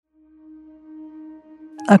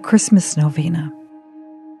A Christmas Novena.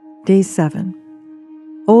 Day 7.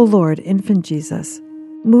 O Lord, Infant Jesus,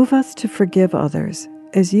 move us to forgive others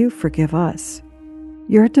as you forgive us.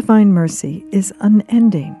 Your divine mercy is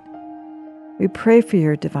unending. We pray for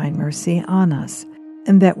your divine mercy on us,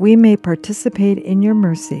 and that we may participate in your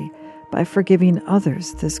mercy by forgiving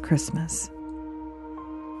others this Christmas.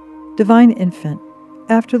 Divine Infant,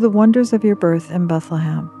 after the wonders of your birth in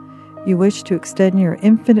Bethlehem, you wish to extend your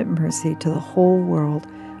infinite mercy to the whole world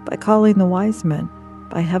by calling the wise men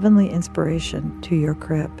by heavenly inspiration to your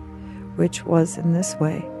crib, which was in this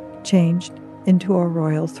way changed into a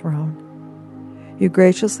royal throne. You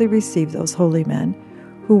graciously received those holy men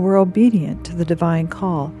who were obedient to the divine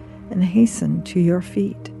call and hastened to your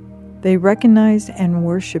feet. They recognized and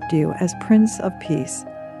worshipped you as Prince of Peace,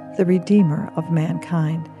 the Redeemer of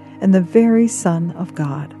mankind, and the very Son of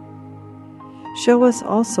God. Show us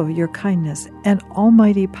also your kindness and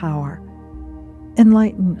almighty power.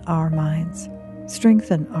 Enlighten our minds,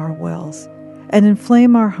 strengthen our wills, and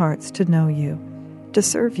inflame our hearts to know you, to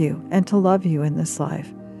serve you, and to love you in this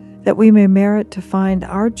life, that we may merit to find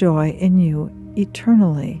our joy in you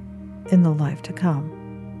eternally in the life to come.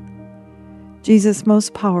 Jesus,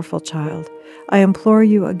 most powerful child, I implore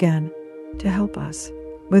you again to help us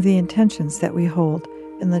with the intentions that we hold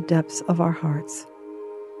in the depths of our hearts.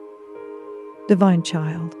 Divine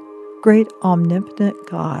Child, great omnipotent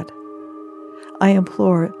God, I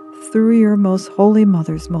implore through your most holy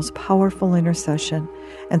Mother's most powerful intercession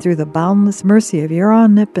and through the boundless mercy of your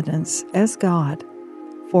omnipotence as God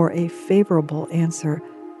for a favorable answer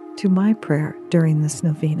to my prayer during this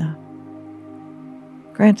novena.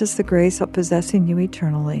 Grant us the grace of possessing you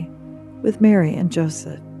eternally with Mary and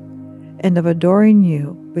Joseph, and of adoring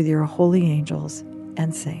you with your holy angels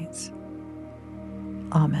and saints.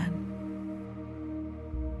 Amen.